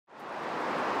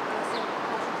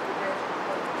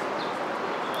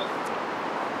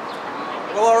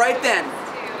Well, all right then.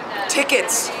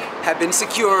 Tickets have been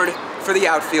secured for the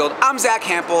outfield. I'm Zack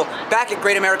Hample, back at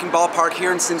Great American Ballpark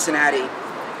here in Cincinnati.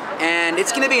 And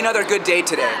it's going to be another good day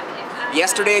today.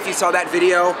 Yesterday, if you saw that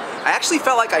video, I actually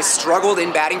felt like I struggled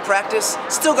in batting practice.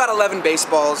 Still got 11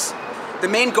 baseballs. The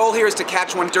main goal here is to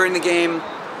catch one during the game.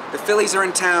 The Phillies are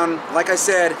in town. Like I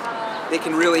said, they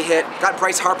can really hit. Got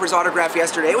Bryce Harper's autograph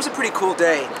yesterday. It was a pretty cool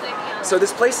day. So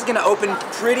this place is going to open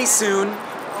pretty soon.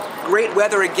 Great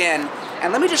weather again.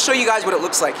 And let me just show you guys what it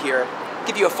looks like here.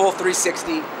 Give you a full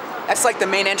 360. That's like the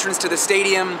main entrance to the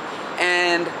stadium.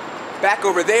 And back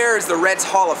over there is the Reds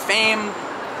Hall of Fame.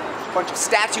 A bunch of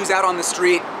statues out on the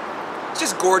street. It's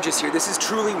just gorgeous here. This is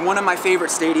truly one of my favorite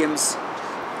stadiums.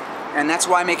 And that's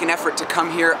why I make an effort to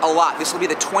come here a lot. This will be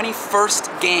the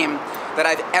 21st game that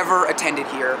I've ever attended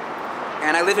here.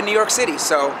 And I live in New York City,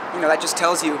 so, you know, that just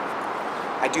tells you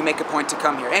I do make a point to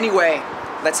come here. Anyway,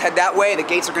 let's head that way. The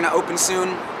gates are going to open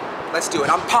soon. Let's do it.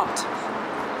 I'm pumped.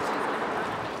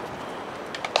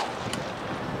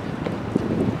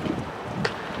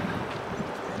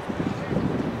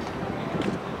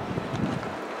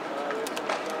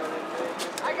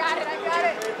 I got it.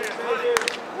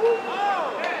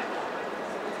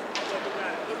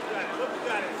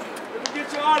 Let me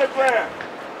get your autograph.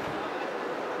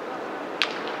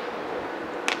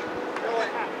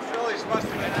 Phillies must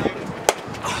have been you.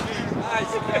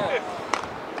 Nice.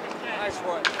 Nice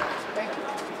one. Thank you.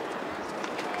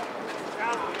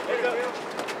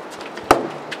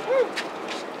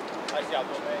 Nice job,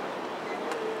 man.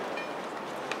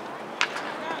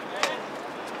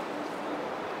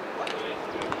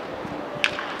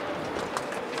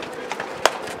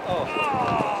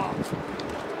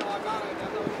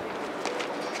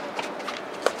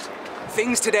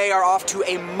 Things today are off to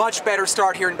a much better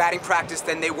start here in batting practice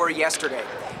than they were yesterday.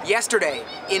 Yesterday,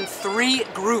 in 3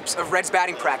 groups of Reds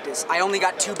batting practice, I only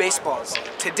got 2 baseballs.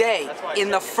 Today, in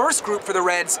the first group for the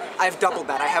Reds, I've doubled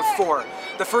that. I have 4.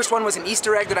 The first one was an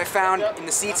Easter egg that I found in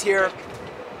the seats here.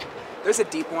 There's a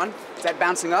deep one. Is that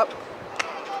bouncing up?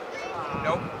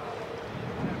 Nope.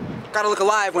 Gotta look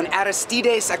alive when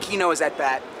Aristides Aquino is at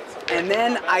bat. And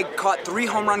then I caught 3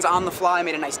 home runs on the fly,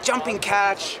 made a nice jumping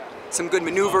catch, some good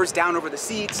maneuvers down over the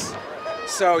seats.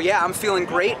 So yeah, I'm feeling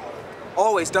great.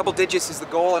 Always double digits is the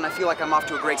goal, and I feel like I'm off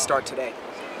to a great start today.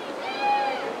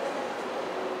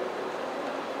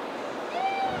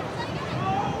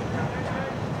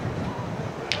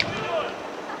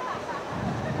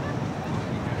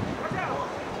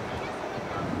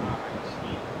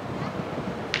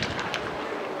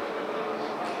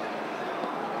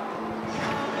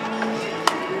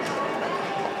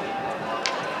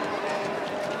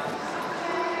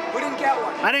 Who didn't get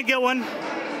one? I didn't get one.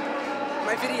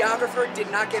 My videographer did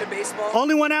not get a baseball.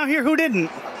 Only one out here who didn't.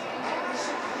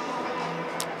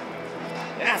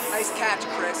 Yes. Nice catch,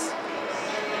 Chris.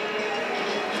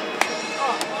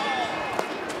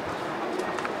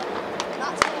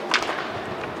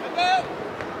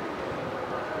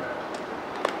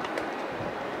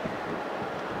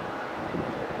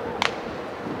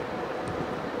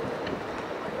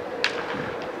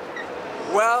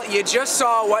 Well, you just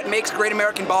saw what makes Great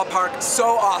American Ballpark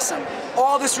so awesome.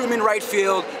 All this room in right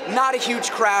field, not a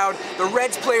huge crowd, the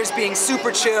Reds players being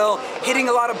super chill, hitting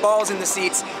a lot of balls in the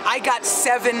seats. I got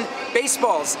 7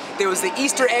 baseballs. There was the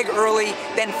Easter egg early,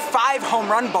 then 5 home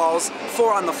run balls,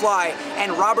 4 on the fly,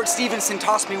 and Robert Stevenson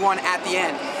tossed me one at the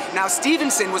end. Now,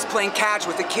 Stevenson was playing catch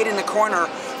with the kid in the corner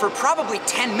for probably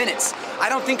 10 minutes. I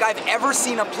don't think I've ever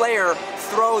seen a player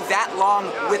throw that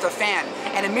long with a fan.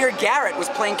 And Amir Garrett was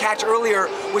playing catch earlier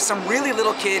with some really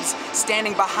little kids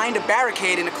standing behind a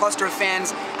barricade in a cluster of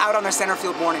fans out on their center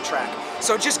field warning track.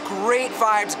 So just great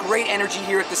vibes, great energy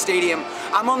here at the stadium.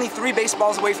 I'm only 3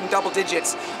 baseballs away from double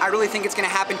digits. I really think it's going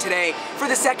to happen today for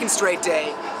the 2nd straight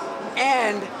day.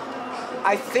 And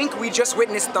I think we just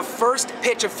witnessed the first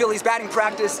pitch of Phillies batting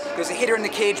practice. There's a hitter in the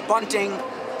cage bunting.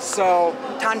 So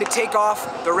time to take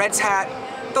off the Reds hat,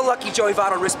 the lucky Joey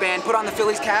Votto wristband, put on the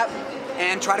Phillies cap,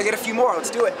 and try to get a few more.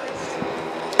 Let's do it.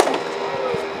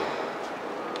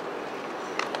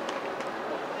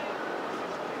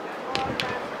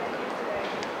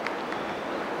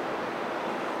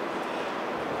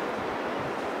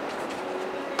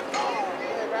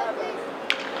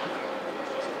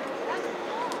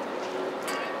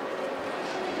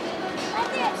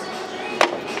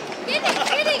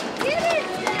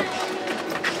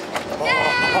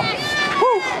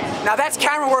 Now that's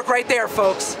camera work right there,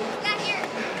 folks.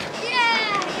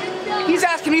 He's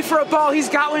asking me for a ball. He's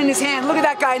got one in his hand. Look at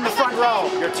that guy in the front row.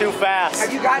 You're too fast.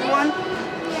 Have you gotten one?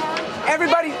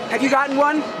 Everybody, have you gotten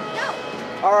one? No.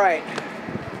 All right.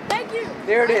 Thank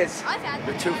There it is.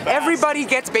 You're too fast. Everybody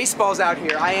gets baseballs out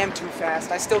here. I am too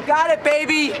fast. I still got it,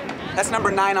 baby. That's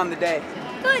number 9 on the day.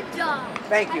 Good job.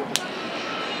 Thank you.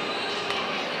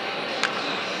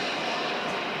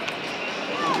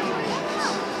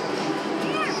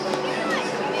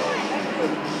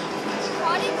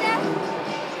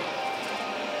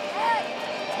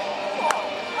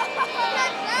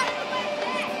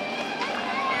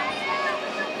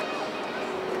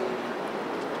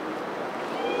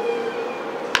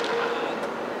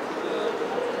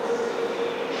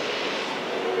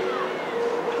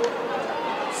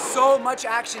 So much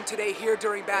action today here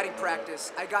during batting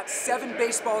practice. I got 7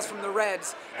 baseballs from the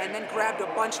Reds and then grabbed a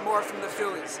bunch more from the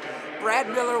Phillies. Brad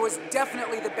Miller was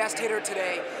definitely the best hitter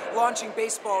today, launching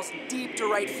baseballs deep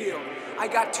to right field. I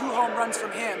got 2 home runs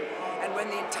from him, and when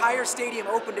the entire stadium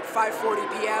opened at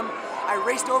 5:40 p.m., I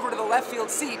raced over to the left field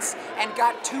seats and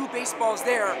got 2 baseballs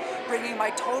there, bringing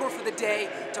my total for the day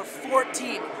to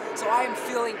 14. So I am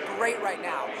feeling great right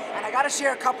now. And I gotta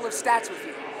share a couple of stats with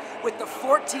you. With the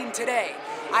 14 today,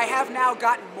 I have now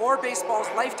gotten more baseballs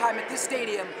lifetime at this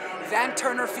stadium than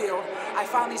Turner Field. I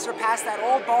finally surpassed that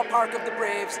old ballpark of the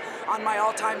Braves on my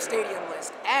all-time stadium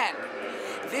list. And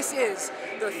this is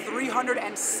the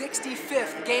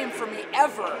 365th game for me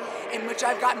ever in which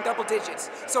I've gotten double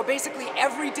digits. So basically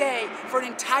every day for an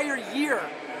entire year,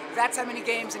 that's how many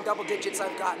games in double digits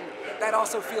I've gotten. That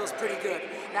also feels pretty good.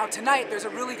 Now tonight, there's a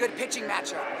really good pitching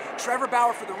matchup. Trevor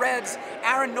Bauer for the Reds,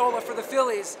 Aaron Nola for the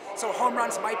Phillies, so home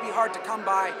runs might be hard to come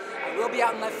by. I will be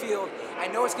out in left field. I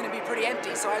know it's gonna be pretty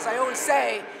empty, so as I always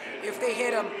say, if they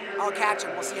hit him, I'll catch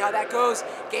him. We'll see how that goes.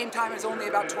 Game time is only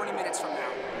about 20 minutes from now.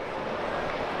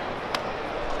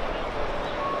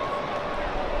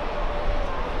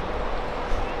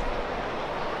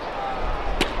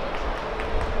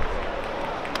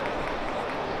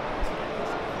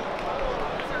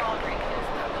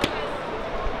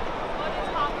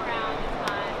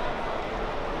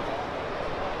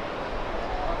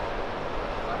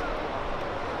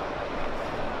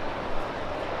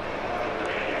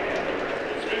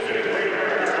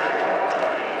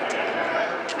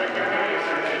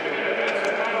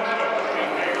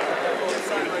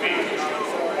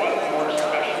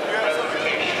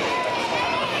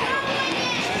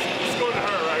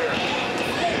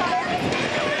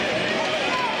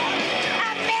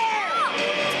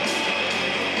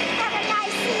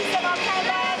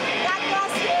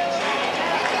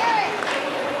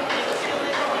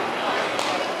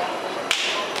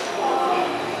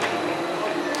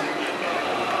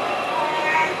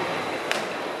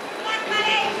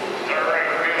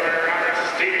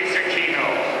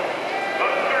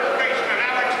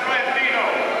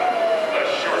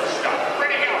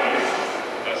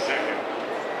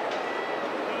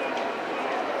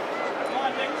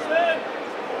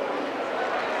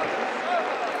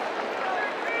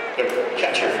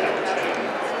 Catcher.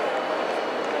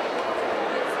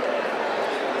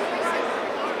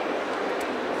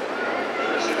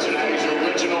 Cincinnati's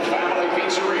original family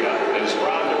pizzeria is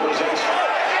proud to present.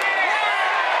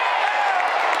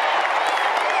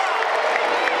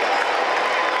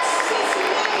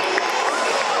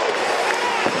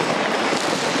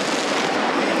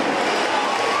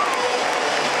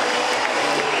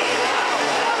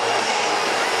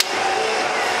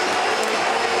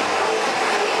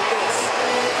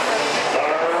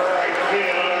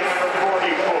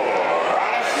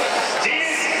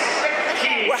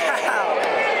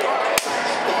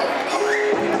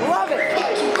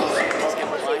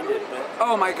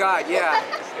 Oh my God, yeah.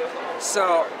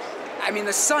 So, I mean,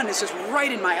 the sun is just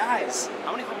right in my eyes.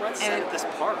 How many home runs at this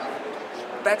park?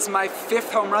 That's my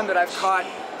 5th home run that I've caught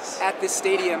at this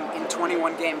stadium in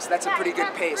 21 games. That's a pretty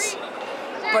good pace.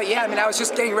 But yeah, I mean, I was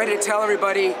just getting ready to tell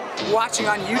everybody watching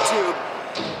on YouTube,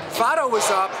 Votto was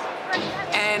up,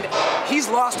 and he's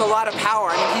lost a lot of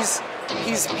power. I mean,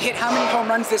 he's hit how many home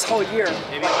runs this whole year?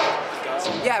 Maybe a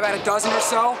dozen. Yeah, about a dozen or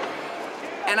so.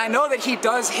 And I know that he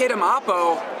does hit him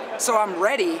oppo, so I'm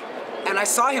ready. And I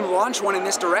saw him launch one in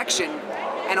this direction.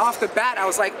 And off the bat, I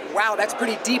was like, wow, that's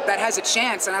pretty deep. That has a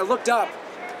chance. And I looked up,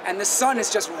 and the sun is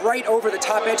just right over the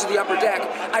top edge of the upper deck.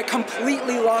 I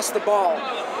completely lost the ball.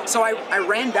 So I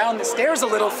ran down the stairs a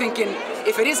little thinking,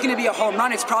 if it is going to be a home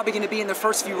run, it's probably going to be in the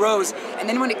first few rows. And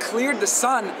then when it cleared the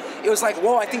sun, it was like,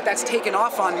 whoa, I think that's taken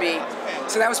off on me.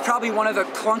 So that was probably one of the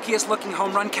clunkiest looking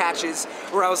home run catches,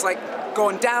 where I was like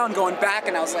going down, going back,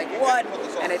 and I was like, what?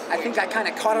 And I think I kind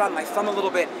of caught it on my thumb a little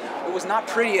bit. It was not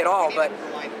pretty at all, but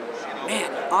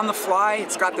man, on the fly,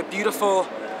 it's got the beautiful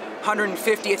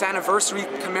 150th anniversary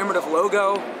commemorative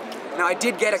logo. Now, I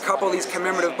did get a couple of these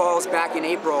commemorative balls back in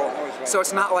April, so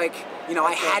it's not like, you know,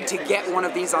 I had to get one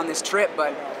of these on this trip,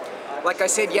 but Like I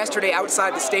said yesterday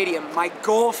outside the stadium, my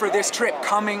goal for this trip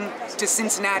coming to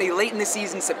Cincinnati late in the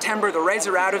season, September, the Reds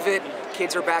are out of it,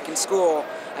 kids are back in school.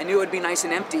 I knew it would be nice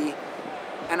and empty.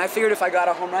 And I figured if I got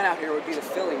a home run out here, it would be the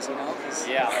Phillies, you know?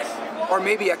 Yeah. Or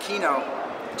maybe Aquino.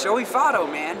 Joey Votto,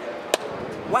 man.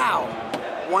 Wow.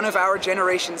 One of our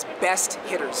generation's best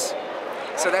hitters.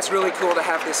 So that's really cool to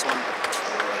have this one.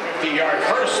 Our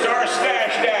first Star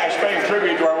Stash Dash, paying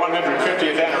tribute to our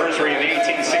 150th anniversary in the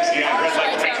 1869 Red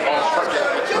Sox baseball's first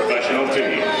professional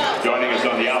team. Joining us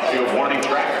on the outfield warning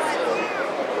track.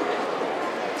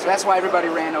 So that's why everybody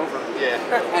ran over. Yeah.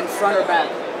 And front or back?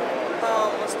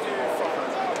 Let's do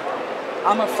front.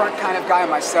 I'm a front kind of guy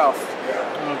myself.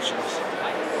 Oh, jeez.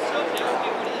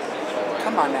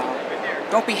 Come on now.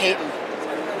 Don't be hating.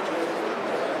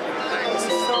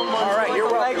 All right, you're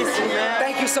welcome. Legacy, man.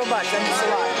 Thank you so much. That means a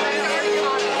lot.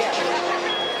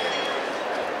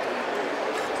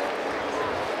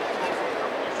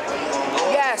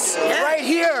 Yeah. Yes, right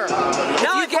here. If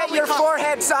Now you get your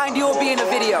forehead signed, you will be in a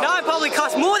video. Now it probably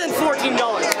costs more than $14.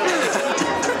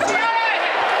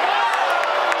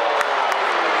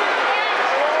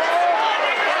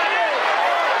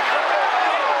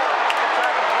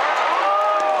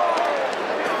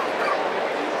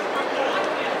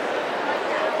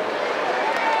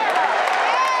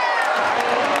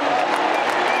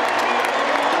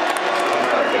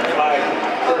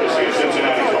 Courtesy of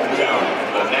Cincinnati's hometown,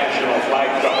 the National Flag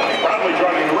Company, proudly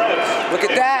joining the Reds. Look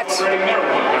at that. Celebrating their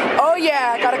 100th. Oh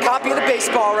yeah, I got a copy of the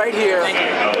baseball right here. I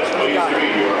was pleased to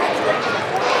meet you.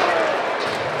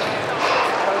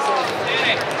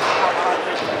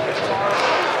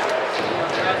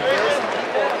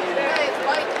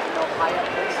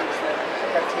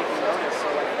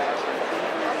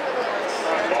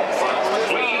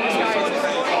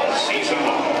 All season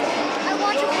long.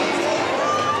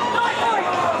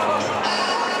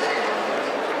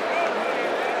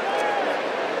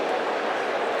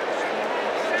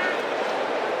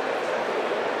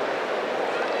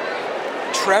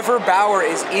 Trevor Bauer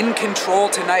is in control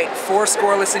tonight. 4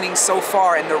 scoreless innings so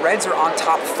far, and the Reds are on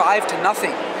top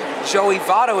 5-0. Joey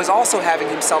Votto is also having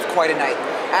himself quite a night.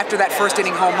 After that first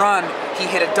inning home run, he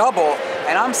hit a double,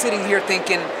 and I'm sitting here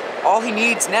thinking all he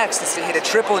needs next is to hit a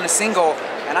triple and a single,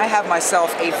 and I have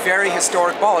myself a very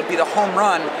historic ball. It'd be the home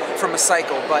run from a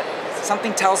cycle, but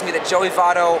something tells me that Joey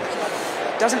Votto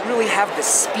doesn't really have the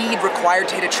speed required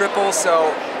to hit a triple,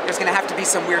 so there's going to have to be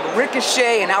some weird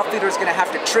ricochet, and outfielder's going to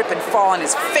have to trip and fall on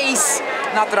his face.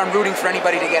 Not that I'm rooting for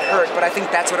anybody to get hurt, but I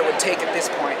think that's what it would take at this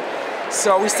point.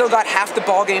 So we still got half the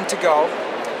ball game to go.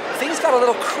 Things got a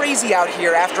little crazy out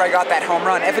here after I got that home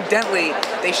run. Evidently,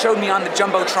 they showed me on the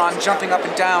Jumbotron jumping up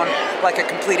and down like a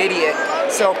complete idiot.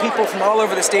 So people from all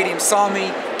over the stadium saw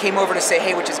me, came over to say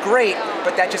hey, which is great,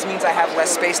 but that just means I have less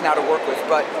space now to work with.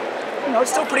 But, you know, it's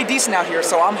still pretty decent out here,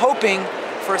 so I'm hoping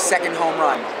for a second home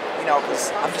run. You know, because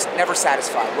I'm just never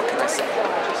satisfied. What can I say?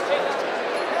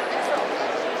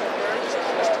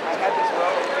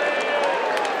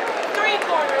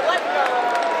 Three-corner, let's go.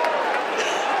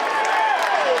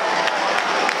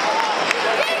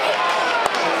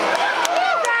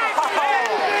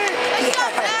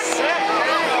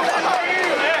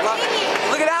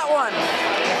 Look at that one.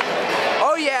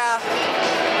 Oh yeah,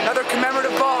 another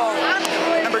commemorative ball.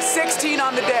 Number 16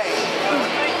 on the day.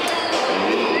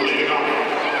 Leading off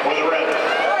for the Reds.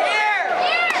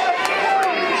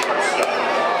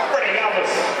 Bring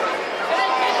Elvis.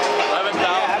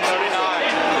 11,039.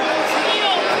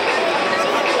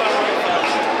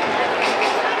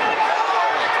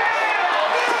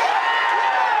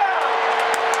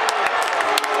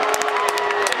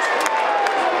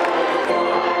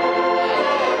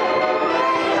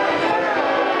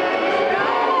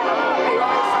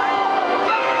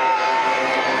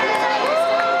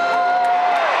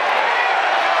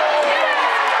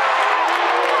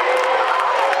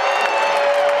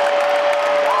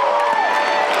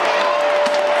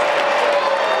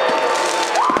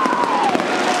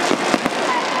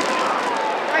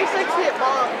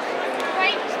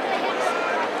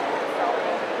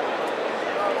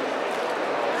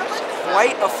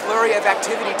 Quite a flurry of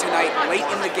activity tonight late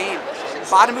in the game.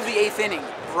 Bottom of the 8th inning,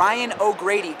 Brian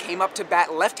O'Grady came up to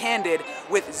bat left-handed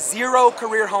with 0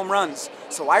 career home runs.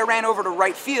 So I ran over to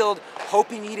right field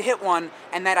hoping he'd hit one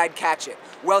and that I'd catch it.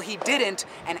 Well, he didn't,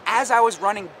 and as I was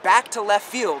running back to left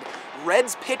field,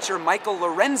 Reds pitcher Michael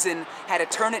Lorenzen had to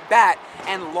turn at bat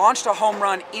and launched a home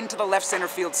run into the left center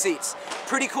field seats.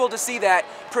 Pretty cool to see that,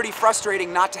 pretty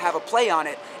frustrating not to have a play on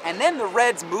it. And then the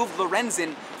Reds moved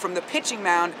Lorenzen from the pitching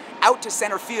mound out to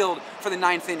center field for the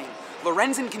 9th inning.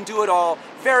 Lorenzen can do it all,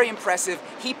 very impressive.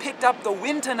 He picked up the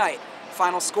win tonight.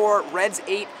 Final score, Reds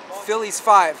 8, Phillies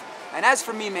 5. And as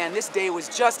for me, man, this day was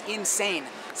just insane.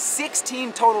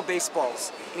 16 total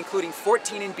baseballs, including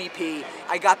 14 in BP.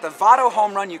 I got the Votto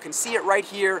home run. You can see it right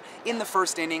here in the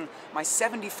first inning. My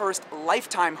 71st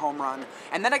lifetime home run.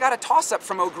 And then I got a toss-up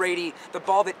from O'Grady, the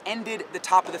ball that ended the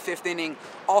top of the 5th inning,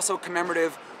 also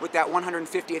commemorative with that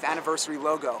 150th anniversary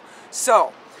logo.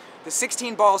 So, the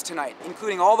 16 balls tonight,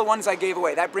 including all the ones I gave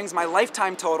away, that brings my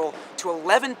lifetime total to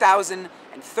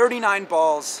 11,039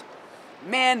 balls.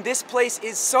 Man, this place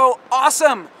is so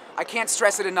awesome! I can't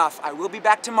stress it enough. I will be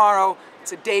back tomorrow.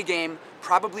 It's a day game.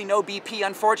 Probably no BP,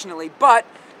 unfortunately, but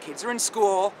kids are in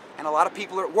school and a lot of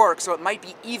people are at work, so it might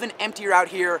be even emptier out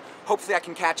here. Hopefully I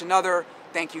can catch another.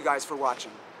 Thank you guys for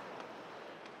watching.